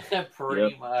 Yeah,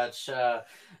 pretty much.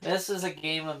 This is a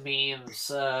game of memes.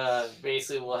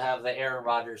 Basically, we'll have the Aaron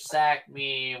Rodgers sack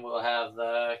meme. We'll have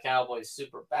the Cowboys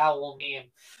Super Bowel meme.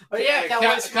 But yeah,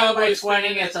 Cowboys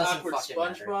winning. It doesn't fucking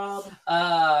SpongeBob.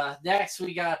 Matter. Next,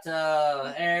 we got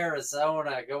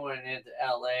Arizona going into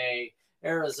LA.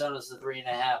 Arizona's the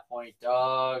 3.5-point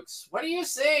dogs. What do you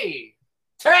see?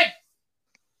 Tank.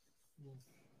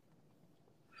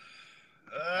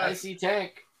 I see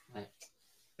Tank.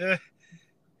 This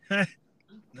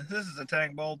is a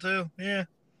Tank Bowl too. Yeah.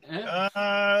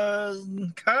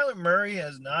 Kyler Murray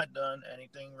has not done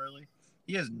anything really.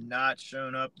 He has not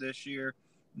shown up this year.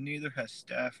 Neither has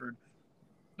Stafford.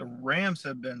 The Rams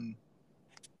have been.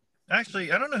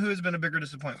 Actually, I don't know who has been a bigger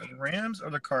disappointment, the Rams or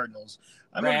the Cardinals.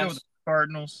 I'm going to go with the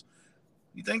Cardinals.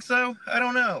 You think so? I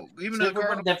don't know. Even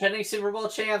the defending Super Bowl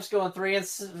champs going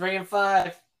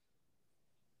 3-5.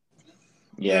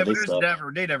 Yeah, but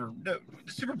the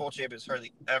Super Bowl champions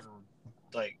hardly ever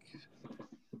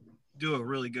do a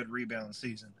really good rebound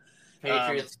season.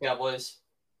 Patriots, Cowboys.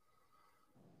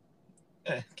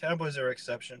 Cowboys are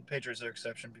exception. Patriots are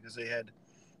exception because they had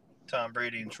Tom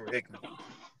Brady and Troy Aikman.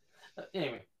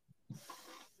 Anyway.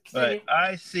 But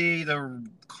I see the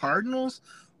Cardinals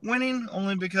winning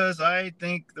only because I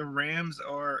think the Rams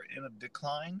are in a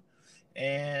decline,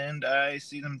 and I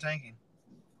see them tanking.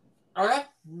 All right.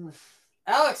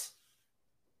 Alex.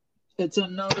 It's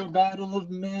another battle of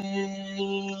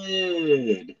mid.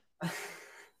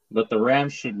 But the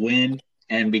Rams should win.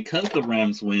 And because the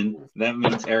Rams win, that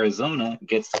means Arizona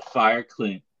gets to fire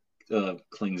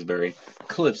Clingsbury.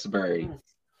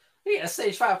 Yeah,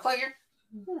 stage 5 Klinger.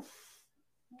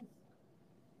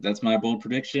 That's my bold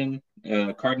prediction.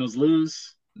 Cardinals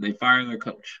lose. They fire their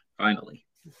coach, finally.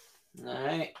 All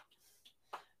right.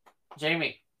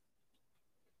 Jamie.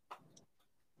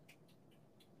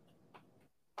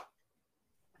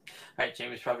 All right,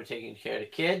 Jamie's probably taking care of the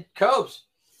kid. Cobes.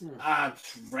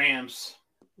 Rams.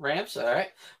 Rams, all right.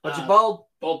 What's your bold?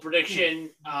 Bold prediction.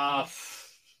 Kyler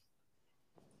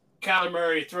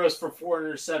Murray throws for 4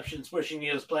 interceptions, wishing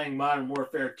he was playing Modern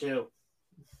Warfare 2.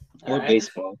 Or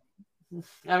baseball.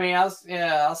 I mean,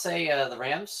 I'll say the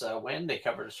Rams win. They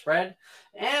cover the spread.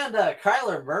 And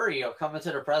Kyler Murray will come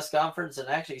into the press conference and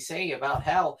actually say about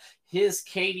how his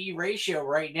KD ratio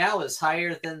right now is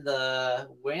higher than the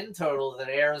win total that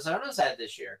Arizona's had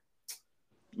this year.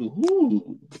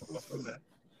 Ooh.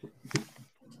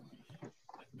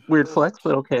 Weird flex,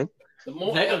 but okay.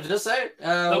 Just say it.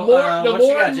 What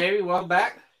you got, Jamie? Welcome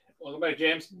back. Welcome back,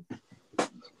 James.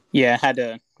 Yeah, I had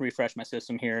to refresh my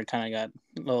system here. It kind of got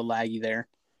a little laggy there.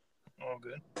 All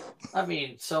good. I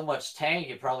mean, so much tank,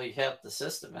 it probably helped the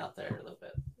system out there a little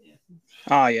bit. Yeah.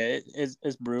 Oh yeah,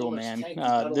 it's brutal, Lewis man. Tank is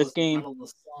out of This his game, mental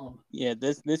slump. yeah,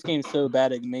 this game's so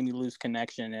bad it made me lose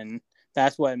connection, and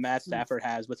that's what Matt Stafford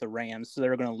has with the Rams. So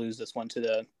they're going to lose this one to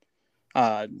the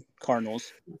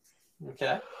Cardinals.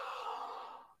 Okay.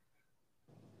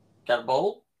 Got a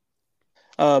bold?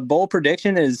 Bold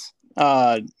prediction is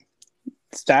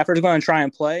Stafford's going to try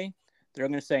and play. They're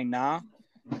going to say nah.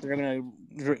 They're going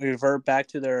to revert back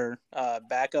to their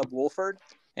backup Wolford,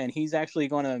 and he's actually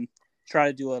going to try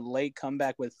to do a late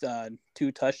comeback with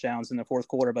 2 touchdowns in the fourth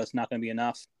quarter, but it's not going to be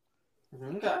enough.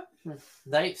 Okay.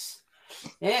 Nice.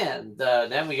 And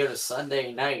then we go to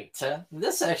Sunday night.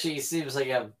 This actually seems like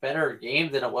a better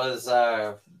game than it was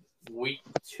week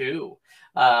 2.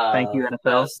 Thank you,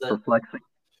 NFL, for flexing.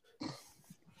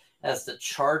 As the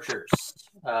Chargers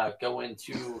go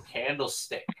into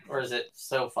Candlestick, or is it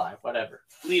SoFi? Whatever.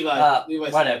 Levi.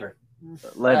 Whatever.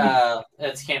 Levy.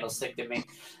 It's Candlestick to me.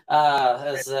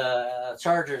 As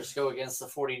Chargers go against the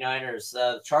 49ers.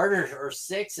 The Chargers are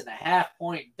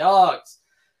 6.5-point dogs.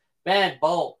 Ben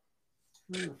Bolt.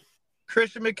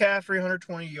 Christian McCaffrey,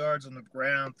 120 yards on the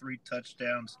ground, 3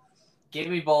 touchdowns. Give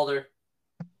me Boulder.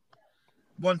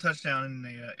 1 touchdown in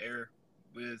the air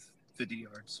with 50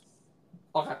 yards.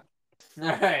 Okay. All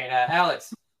right,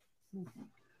 Alex.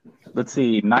 Let's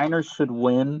see. Niners should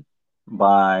win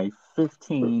by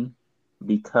 15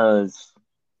 because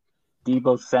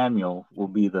Deebo Samuel will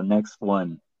be the next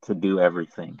one to do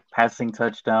everything. Passing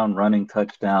touchdown, running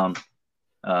touchdown,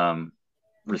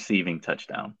 receiving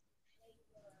touchdown.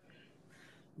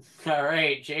 All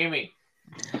right, Jamie.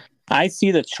 I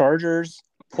see the Chargers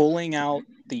pulling out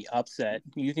the upset.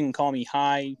 You can call me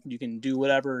high. You can do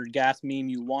whatever gas meme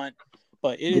you want,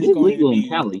 but it is going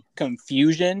to be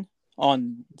confusion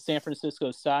on San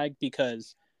Francisco's side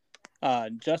because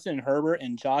Justin Herbert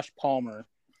and Josh Palmer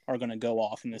are going to go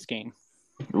off in this game.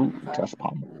 Ooh, Josh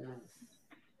Palmer.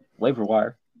 Waiver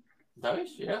wire.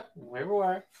 Nice, yeah. Waiver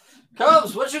wire.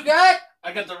 Cubs, what you got?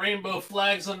 I got the rainbow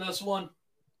flags on this one.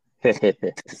 San San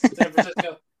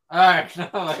Francisco. All right. No,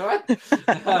 what?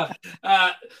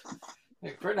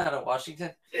 We're not in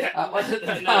Washington. Yeah,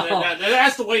 no,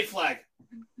 that's the white flag.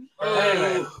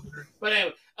 Anyway. But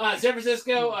anyway, San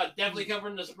Francisco definitely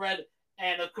covering the spread,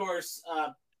 and of course,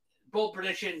 bold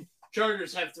prediction: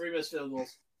 Chargers have 3 missed field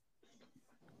goals.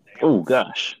 Oh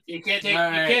gosh. You can't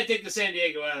take the San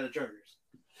Diego out of the Chargers.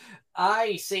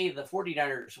 I say the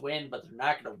 49ers win, but they're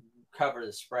not going to cover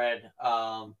the spread.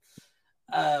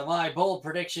 My bold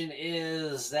prediction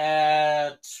is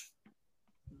that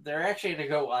they're actually going to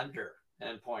go under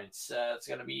in points. It's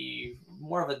going to be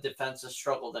more of a defensive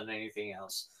struggle than anything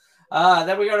else.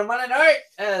 Then we go to Monday night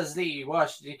as the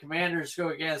Washington Commanders go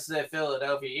against the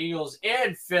Philadelphia Eagles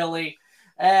in Philly.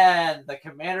 And the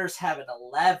Commanders have an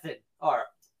 11 or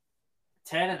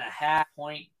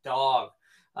 10.5-point dog.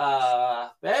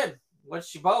 Ben,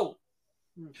 what's your vote?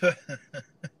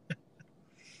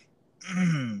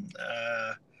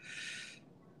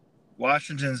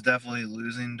 Washington's definitely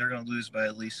losing. They're going to lose by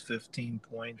at least 15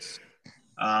 points.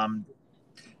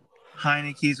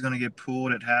 Heineke's going to get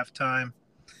pulled at halftime,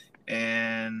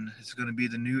 and it's going to be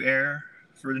the new era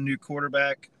for the new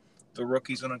quarterback. The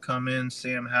rookie's going to come in.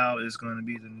 Sam Howell is going to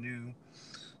be the new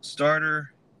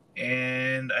starter,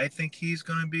 and I think he's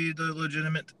going to be the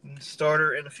legitimate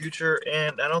starter in the future,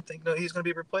 and I don't think he's going to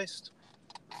be replaced.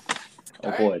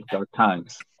 Oh boy, dark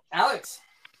times. Alex.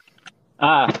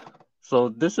 So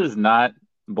this is not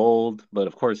bold, but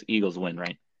of course Eagles win,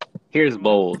 right? Here's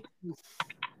bold.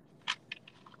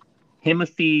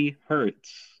 Timothy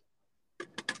Hurts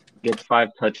gets 5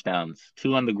 touchdowns,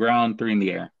 2 on the ground, 3 in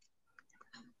the air.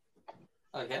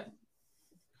 Okay.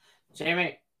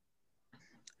 Jamie.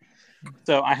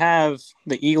 So I have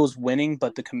the Eagles winning,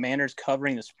 but the Commanders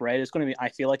covering the spread. I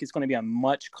feel like it's going to be a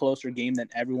much closer game than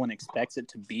everyone expects it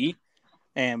to be.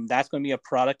 And that's going to be a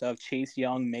product of Chase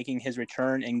Young making his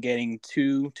return and getting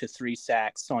 2 to 3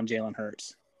 sacks on Jalen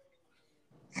Hurts.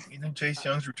 You think Chase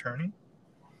Young's returning?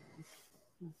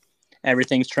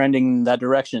 Everything's trending in that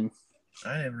direction.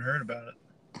 I haven't heard about it.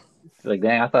 Like,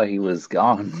 dang, I thought he was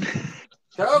gone.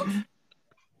 Coach.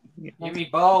 Give me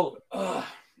bold.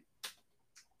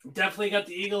 Definitely got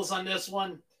the Eagles on this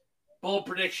one. Bold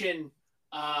prediction.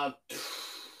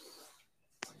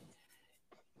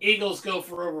 Eagles go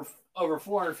for over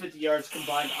 450 yards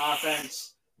combined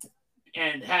offense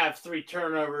and have 3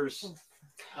 turnovers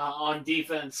on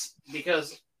defense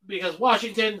because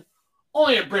Washington,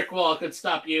 only a brick wall could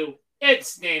stop you.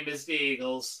 Its name is the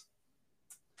Eagles.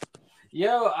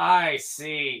 Yo, I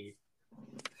see.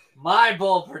 My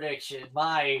bold prediction,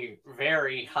 my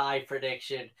very high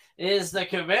prediction, is the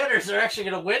Commanders are actually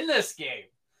going to win this game.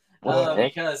 What the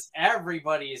heck? because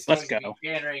everybody is Let's going to go. be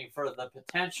pandering for the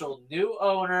potential new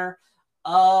owner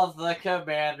of the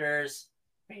Commanders.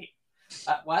 Wait,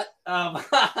 what?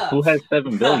 Who has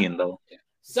 $7 billion though?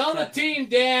 Sell the team,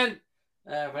 Dan.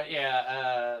 But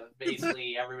yeah,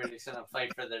 basically everybody's gonna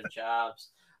fight for their jobs.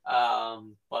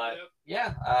 But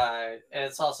yeah,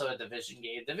 it's also a division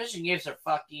game. Division games are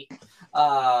fucky.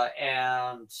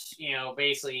 And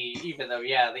basically, even though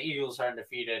the Eagles are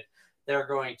undefeated, they're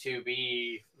going to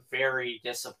be very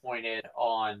disappointed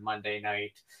on Monday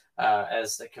night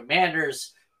as the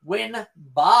Commanders win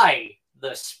by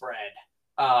the spread.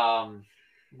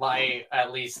 By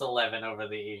at least 11 over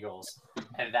the Eagles,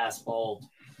 and that's bold.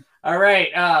 All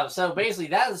right, so basically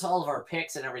that is all of our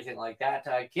picks and everything like that.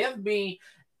 Give me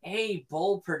a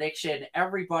bold prediction,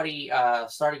 everybody,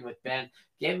 starting with Ben.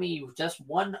 Give me just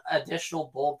one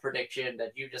additional bold prediction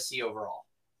that you just see overall.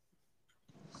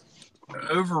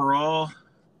 Overall,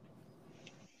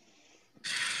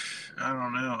 I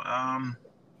don't know.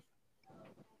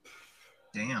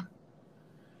 Damn.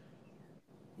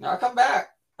 Now come back,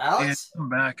 Alex. Yeah, I'm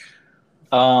back.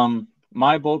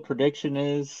 My bold prediction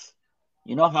is,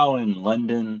 you know how in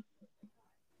London,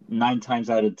 9 times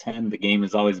out of 10, the game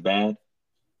is always bad?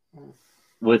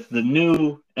 With the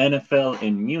new NFL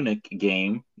in Munich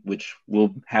game, which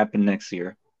will happen next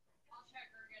year,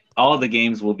 all the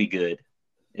games will be good.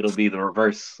 It'll be the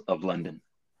reverse of London.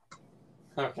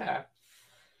 Okay.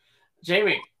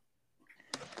 Jamie.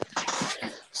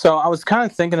 So I was kind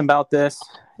of thinking about this,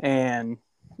 and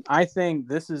I think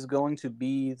this is going to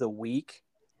be the week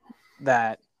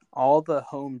that all the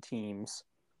home teams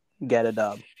get a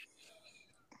dub.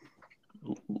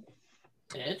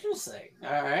 Interesting.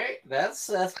 All right, that's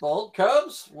bold.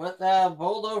 Cobes, what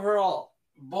bold overall?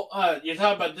 You're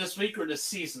talking about this week or this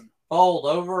season? Bold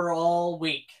overall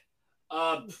week.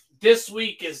 This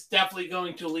week is definitely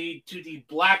going to lead to the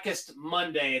blackest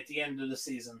Monday at the end of the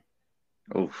season.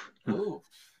 Oof. Ooh.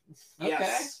 Okay.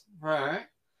 Yes. All right.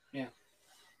 Yeah.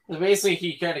 So basically,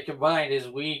 he kind of combined his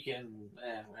week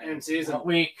and season.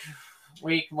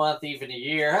 Week, month, even a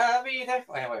year. I mean,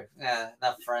 anyway,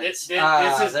 enough friends. This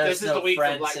is no the week for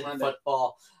friends Black in Monday.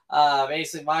 football.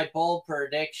 Basically, my bold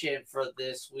prediction for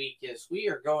this week is we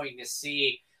are going to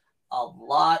see a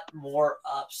lot more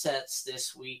upsets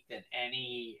this week than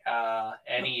any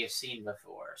you've seen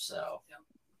before. So,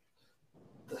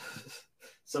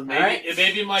 So right.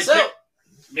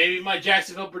 maybe my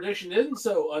Jacksonville prediction isn't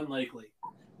so unlikely.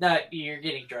 No, you're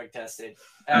getting drug tested.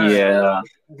 Yeah.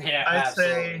 Yeah,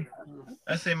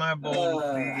 I say my bold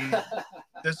will be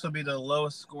this will be the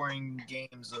lowest scoring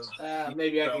games of.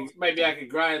 Maybe I could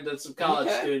grind on some college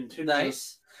student. Who knows?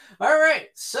 Nice. All right,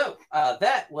 so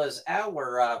that was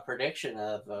our prediction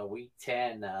of Week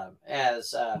 10.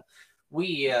 As we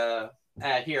here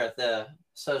at the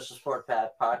Social Sport Pad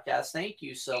Podcast, thank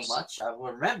you so much.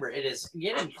 Remember, it is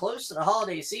getting close to the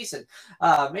holiday season.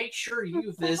 Make sure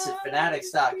you visit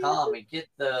fanatics.com and get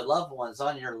the loved ones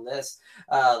on your list.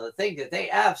 The thing that they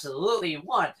absolutely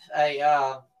want,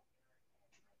 a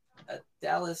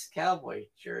Dallas Cowboy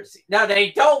jersey. No,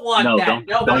 they don't want that.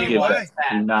 Nobody don't wants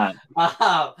that. Do not.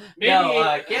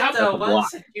 Get the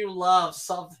ones that you love,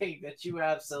 something that you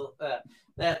absolutely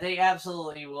that they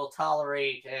absolutely will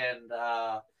tolerate and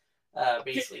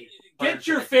basically get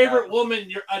your favorite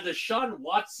woman a Deshaun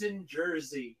Watson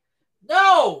jersey.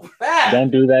 No, bad. Don't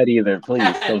do that either, please.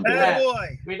 Don't do that.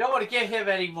 Boy. We don't want to give him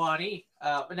any money.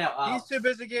 But no, He's too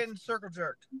busy getting circle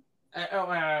jerked.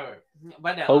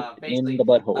 But no, Poke in basically, the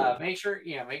butthole. make sure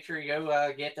you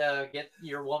go get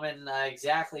your woman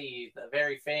exactly the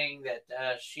very thing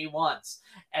that she wants.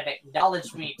 An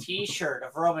Acknowledge Me T-shirt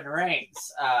of Roman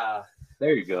Reigns.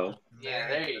 There you go. Yeah,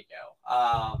 there you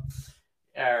go.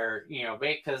 Or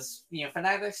because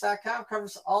fanatics.com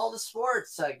covers all the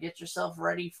sports. Get yourself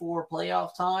ready for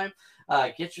playoff time.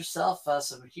 Get yourself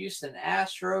some Houston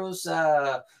Astros.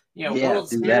 World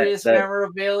Series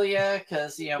memorabilia,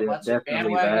 because a bunch of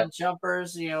bandwagon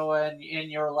jumpers, in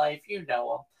your life,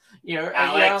 them. Your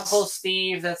Uncle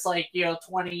Steve, that's like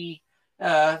 20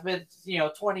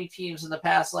 20 teams in the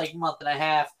past like month and a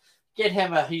half. Get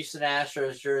him a Houston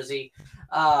Astros jersey.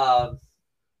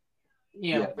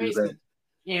 Basically,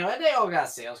 and they all got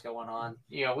sales going on.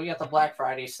 We got the Black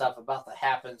Friday stuff about to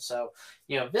happen. So,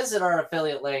 visit our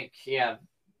affiliate link.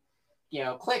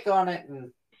 Click on it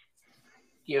and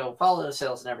follow the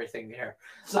sales and everything there.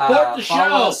 Support the show.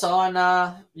 Follow us on,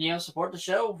 support the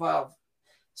show.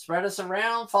 Spread us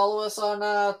around. Follow us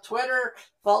on Twitter.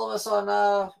 Follow us on,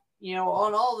 on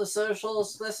all the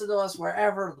socials. Listen to us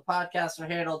wherever the podcasts are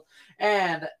handled.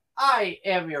 And I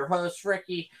am your host,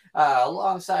 Ricky.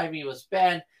 Alongside me was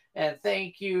Ben. And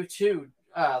thank you to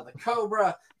the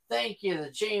Cobra. thank you to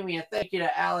Jamie, and thank you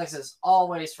to Alex as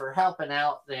always for helping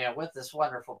out there with this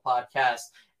wonderful podcast.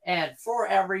 And for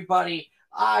everybody,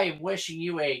 I'm wishing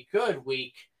you a good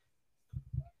week,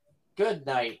 good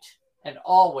night, and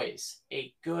always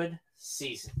a good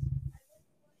season.